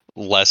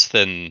less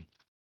than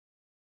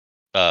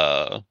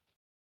uh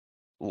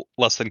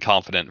less than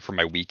confident for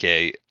my week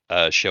 8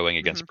 showing Hmm.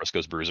 against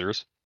Briscoe's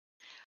Bruisers.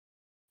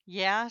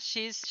 Yeah,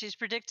 she's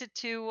predicted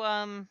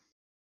to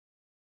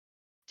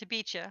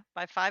beat you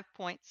by 5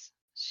 points.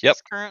 Yep.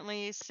 She's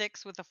currently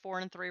 6 with a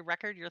 4-3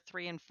 record. You're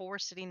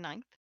 3-4, sitting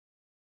ninth.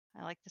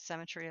 I like the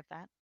symmetry of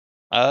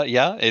that.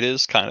 Yeah, it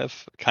is kind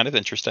of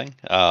interesting.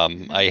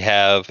 Hmm. I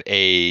have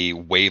a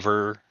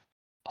waiver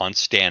on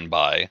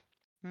standby,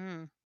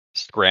 Hmm.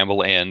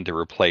 scramble in to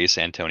replace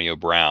Antonio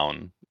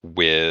Brown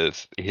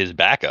with his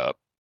backup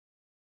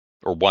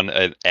or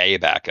a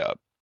backup.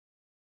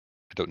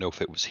 I don't know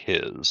if it was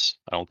his.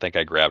 I don't think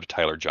I grabbed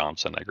Tyler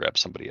Johnson. I grabbed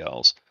somebody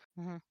else.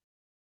 Hmm.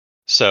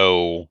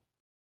 So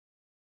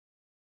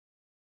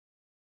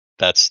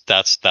that's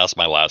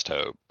my last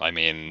hope. I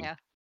mean, Yeah.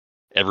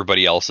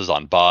 everybody else is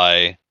on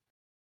bye.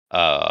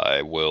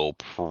 I will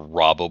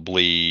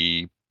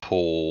probably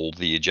pull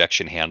the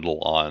ejection handle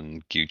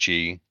on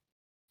Gucci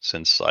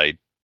since I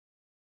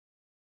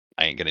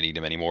ain't gonna need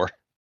him anymore.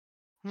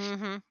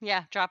 Hmm.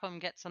 Yeah. Drop them.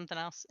 Get something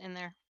else in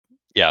there.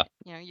 Yeah,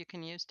 You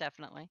can use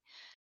definitely.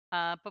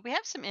 But we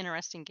have some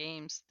interesting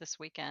games this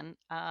weekend.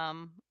 A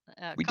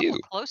we couple do.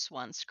 close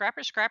ones.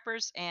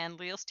 Scrappers and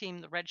Leo's team,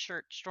 the Red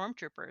Shirt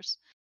Stormtroopers.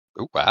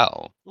 Oh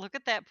wow, Look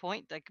at that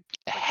point. Like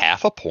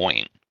half a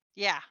point.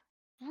 yeah,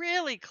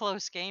 really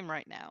close game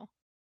right now.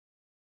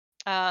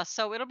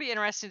 So it'll be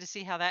interesting to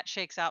see how that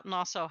shakes out, and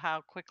also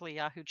how quickly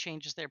Yahoo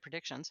changes their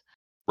predictions.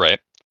 Right.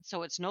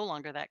 So it's no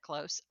longer that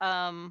close.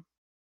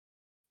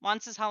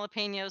 Wance's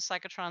jalapenos,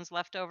 Psychotron's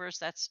leftovers.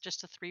 That's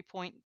just a 3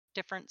 point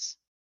difference.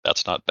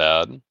 That's not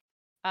bad.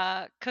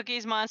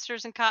 Cookies,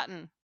 monsters, and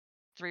cotton,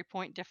 3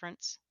 point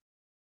difference.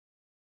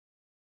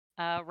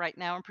 Right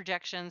now in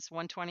projections,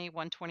 120,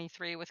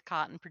 123 with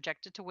Cotton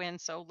projected to win.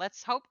 So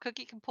let's hope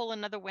Cookie can pull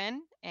another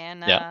win and,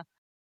 Yeah.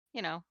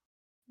 you know,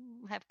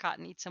 have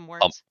Cotton eat some Hum-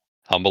 words.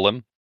 humble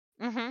him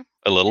Mm-hmm.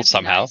 a little It'd be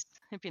somehow. nice.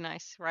 It'd be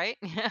nice, right?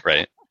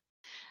 Right.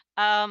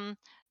 um,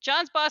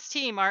 John's boss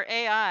team, our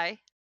AI,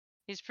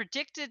 is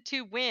predicted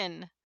to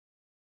win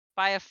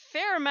by a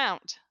fair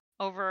amount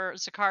over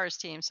Zakara's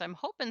team. So I'm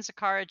hoping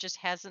Zakara just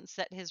hasn't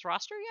set his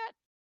roster yet.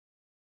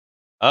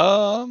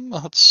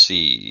 Let's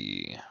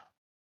see.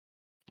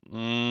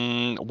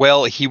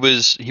 Well, he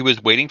was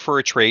waiting for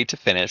a trade to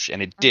finish,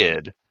 and it Mm-hmm.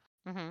 did.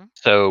 Mm-hmm.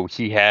 So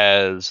he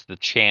has the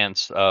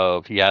chance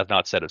of he has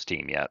not set his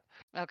team yet.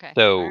 Okay. All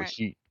So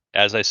right.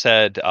 as I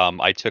said,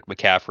 I took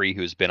McCaffrey,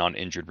 who's been on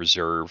injured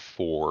reserve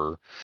for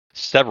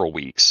several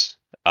weeks,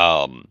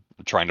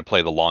 trying to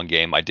play the long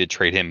game. I did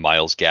trade him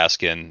Miles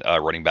Gaskin,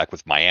 running back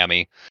with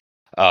Miami.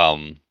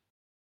 Um,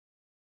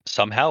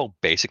 Somehow,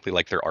 basically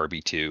like their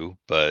RB2,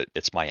 but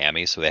it's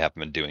Miami, so they haven't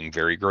been doing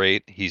very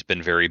great. He's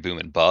been very boom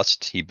and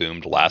bust. He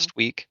boomed Mm-hmm. last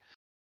week.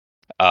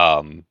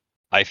 Um,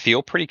 I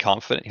feel pretty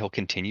confident he'll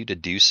continue to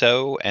do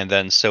so. And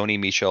then Sony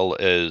Michel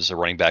is a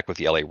running back with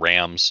the LA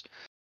Rams.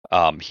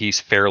 He's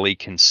fairly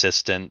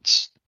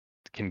consistent,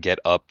 can get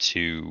up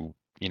to,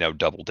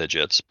 double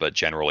digits, but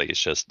generally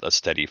it's just a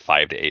steady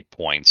 5 to 8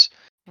 points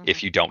Mm-hmm.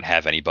 if you don't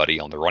have anybody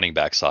on the running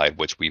back side,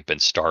 which we've been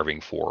starving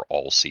for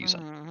all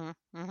season.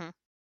 Mm-hmm. Mm-hmm.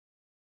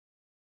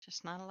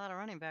 Just not a lot of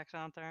running backs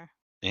out there.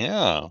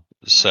 Yeah.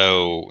 Mm.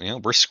 So,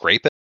 we're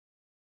scraping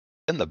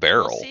the We'll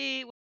barrel.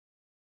 see.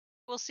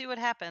 We'll see what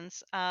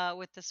happens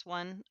with this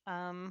one.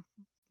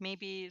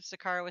 Maybe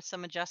Zakara with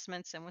some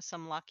adjustments and with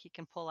some luck, he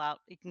can pull out.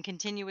 He can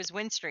continue his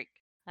win streak.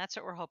 That's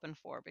what we're hoping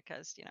for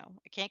because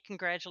I can't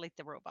congratulate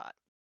the robot.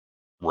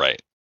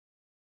 Right.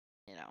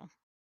 You know.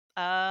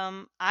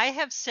 I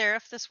have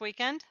Seraph this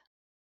weekend.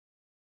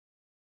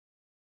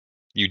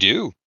 You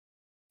do.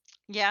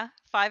 Yeah,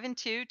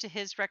 5-2 to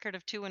his record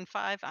of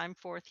 2-5. I'm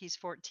fourth. He's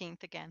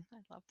 14th again.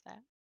 I love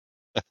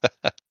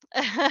that.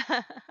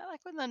 I like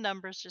when the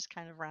numbers just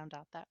kind of round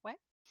out that way.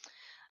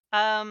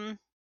 Um,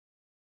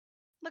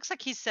 Looks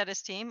like he's set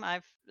his team.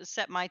 I've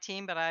set my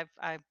team, but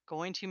I'm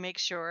going to make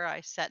sure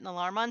I set an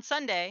alarm on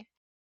Sunday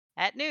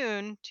at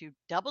noon to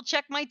double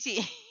check my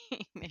team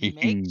and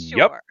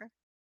Yep.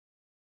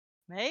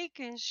 make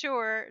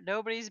sure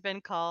nobody's been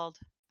called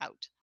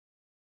out.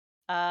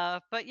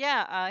 But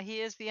yeah,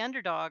 he is the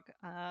underdog.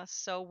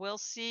 So we'll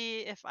see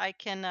if I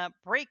can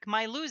break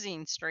my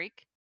losing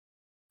streak.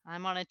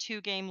 I'm on a 2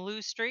 game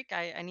lose streak.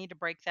 I need to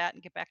break that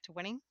and get back to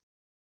winning.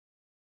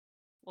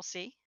 We'll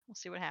see. We'll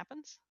see what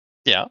happens.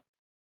 Yeah.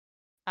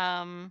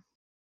 Um,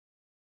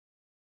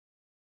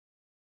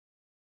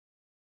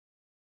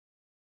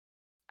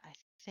 I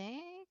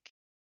think,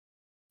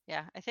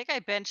 yeah, I think I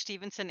benched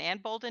Stevenson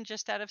and Bolden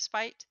just out of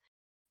spite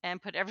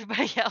and put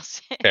everybody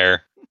else in.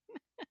 Fair.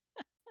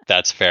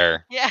 That's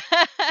fair. Yeah,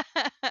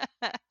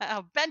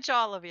 I'll bench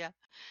all of you.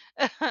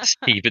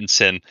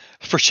 Stevenson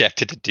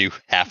projected to do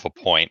half a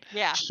point.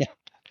 Yeah, yeah,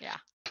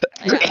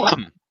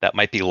 yeah. That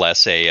might be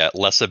less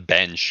a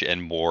bench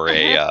and more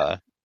an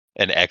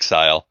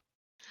exile.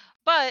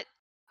 But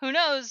who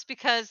knows?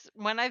 Because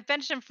when I've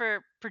benched him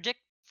for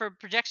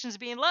projections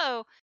being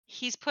low,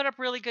 he's put up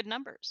really good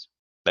numbers.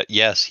 But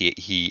yes,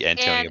 he And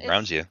Antonio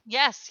Brown's it's you.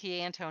 yes,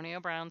 he Antonio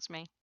Brown's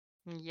me.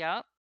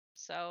 Yep.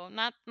 So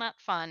not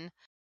fun.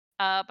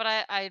 But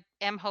I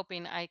am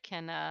hoping I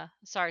can.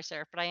 Sorry,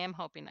 Sarah, but I am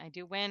hoping I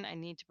do win. I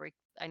need to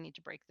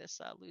break this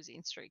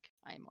losing streak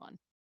I'm on.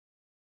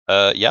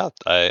 Yeah,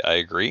 I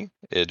agree.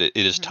 It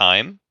is Mhm.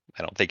 time.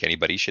 I don't think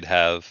anybody should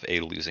have a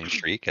losing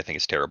streak. I think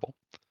it's terrible.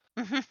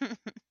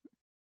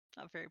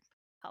 Not very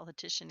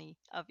politician-y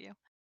of you.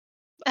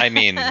 I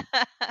mean, Nobody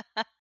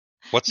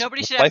what's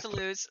should have life? to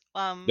lose.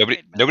 Nobody Wait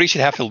a minute. nobody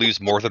should have to lose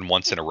more than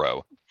once in a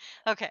row.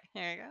 Okay,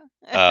 there you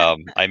go.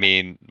 I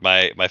mean,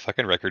 my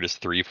fucking record is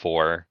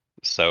 3-4.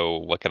 So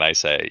what can I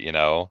say?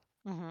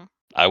 Mhm.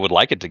 I would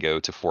like it to go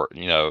to 4.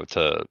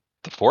 To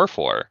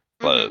 4-4, Mhm.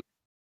 but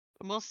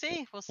We'll see.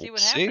 We'll we'll see what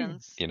see.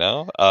 happens.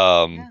 Yeah.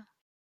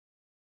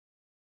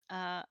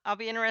 I'll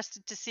be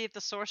interested to see if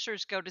the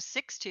sorcerers go to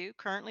 6-2.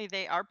 Currently,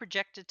 they are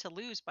projected to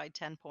lose by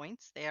 10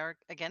 points. They are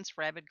against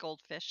rabid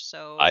goldfish.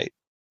 So, I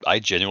I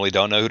genuinely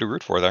don't know who to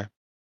root for there.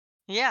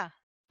 yeah,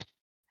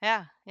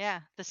 yeah,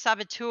 yeah. The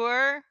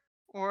saboteur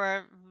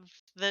or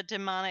the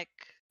demonic,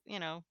 you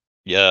know,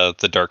 Yeah,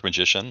 the Dark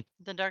Magician.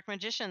 the dark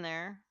magician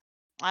there.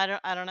 I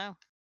don't know.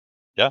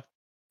 Yeah,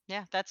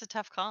 Yeah, that's a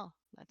tough call.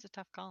 That's a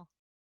tough call.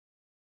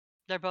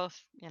 They're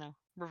both,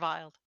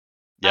 reviled.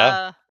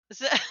 yeah, Uh,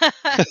 so-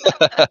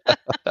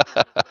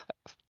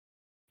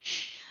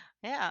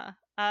 yeah.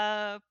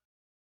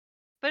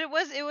 But it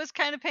was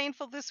kind of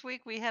painful this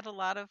week. We had a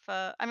lot of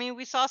I mean,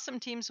 we saw some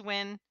teams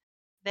win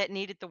that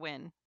needed the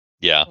win,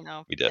 yeah.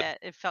 We did. that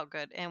it felt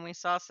good. And we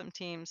saw some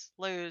teams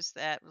lose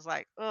that was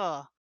like,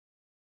 "Oh,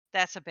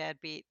 that's a bad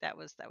beat. That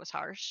was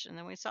harsh." And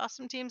then we saw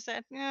some teams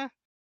that, yeah,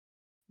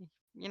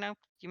 you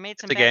made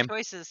It's some a bad game.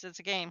 choices. It's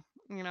a game.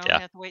 We Yeah.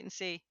 have to wait and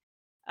see.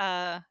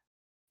 Uh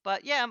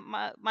but yeah,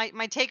 my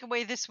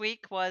takeaway this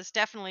week was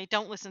definitely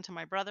don't listen to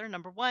my brother.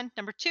 Number 1,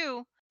 number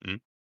 2, Mm.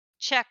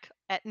 check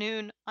at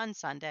noon on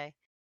Sunday.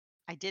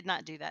 I did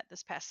not do that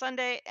this past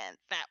Sunday, and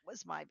that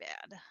was my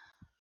bad.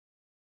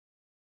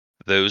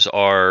 Those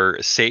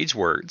are sage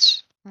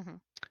words. Hmm.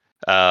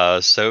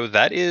 So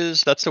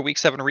that's the week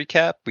 7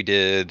 recap. We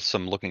did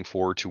some looking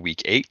forward to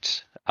week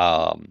 8.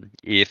 Hmm.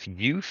 If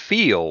you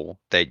feel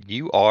that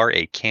you are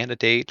a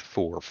candidate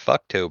for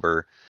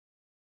Fucktober,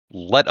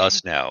 let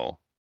us know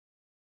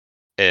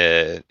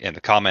in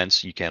the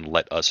comments. You can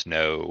let us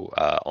know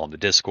on the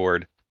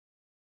Discord.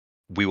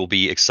 We will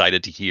be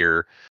excited to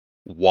hear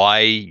why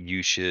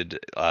you should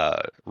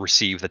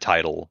receive the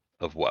title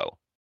of Woe.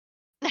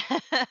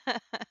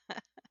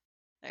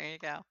 There you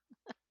go.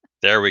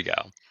 There we go.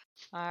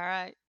 All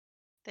right.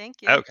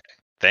 Thank you. Okay.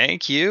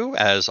 Thank you.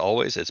 As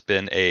always, it's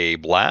been a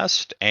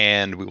blast,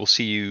 and we will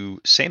see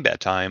you same bat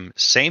time,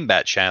 same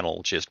bat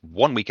channel, just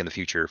 1 week in the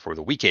future for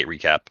the week 8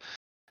 recap.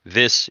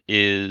 This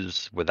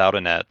is Without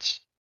a Net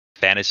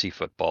Fantasy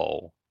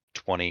Football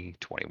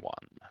 2021.